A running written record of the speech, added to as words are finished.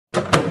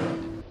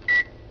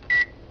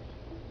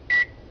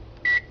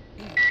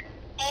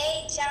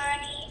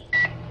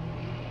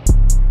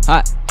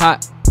Hot,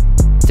 hot,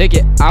 take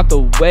it out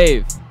the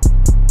wave.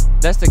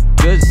 That's the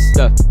good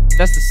stuff,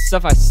 that's the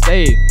stuff I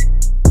save.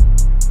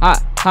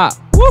 Hot, hot,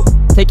 woo,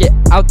 take it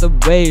out the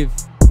wave.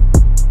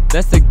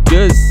 That's the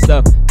good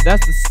stuff,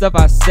 that's the stuff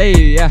I save,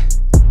 yeah.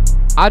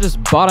 I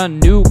just bought a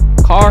new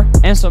car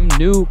and some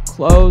new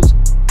clothes.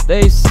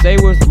 They say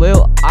we're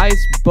Lil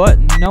Ice, but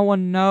no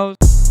one knows.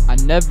 I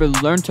never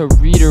learned to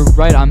read or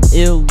write, I'm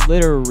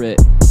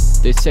illiterate.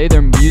 They say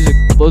their music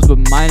blows, but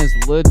mine is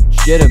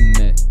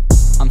legitimate.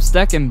 I'm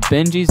stacking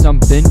Benjis on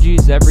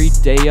Benjis every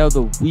day of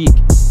the week.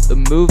 The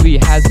movie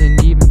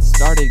hasn't even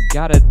started,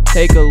 gotta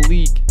take a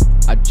leak.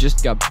 I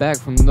just got back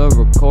from the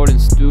recording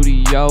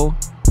studio,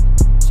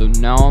 so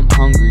now I'm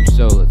hungry,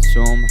 so let's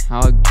show 'em how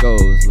it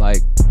goes.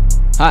 Like,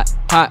 hot,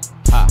 hot,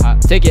 hot,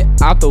 hot, take it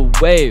out the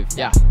wave.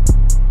 Yeah,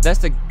 that's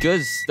the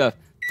good stuff,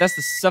 that's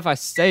the stuff I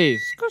save.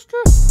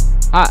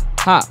 Hot,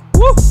 hot,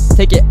 woo,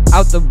 take it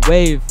out the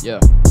wave. Yeah,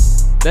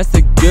 that's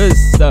the good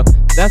stuff,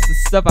 that's the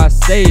stuff I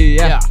save.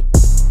 Yeah.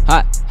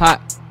 Hot,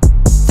 hot,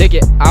 take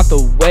it out the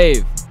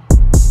wave.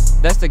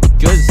 That's the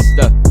good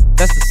stuff,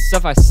 that's the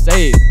stuff I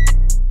save.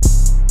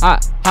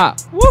 Hot,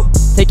 hot, woo,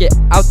 take it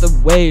out the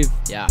wave.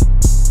 Yeah,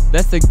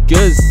 that's the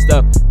good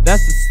stuff,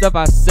 that's the stuff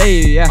I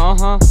save. Yeah,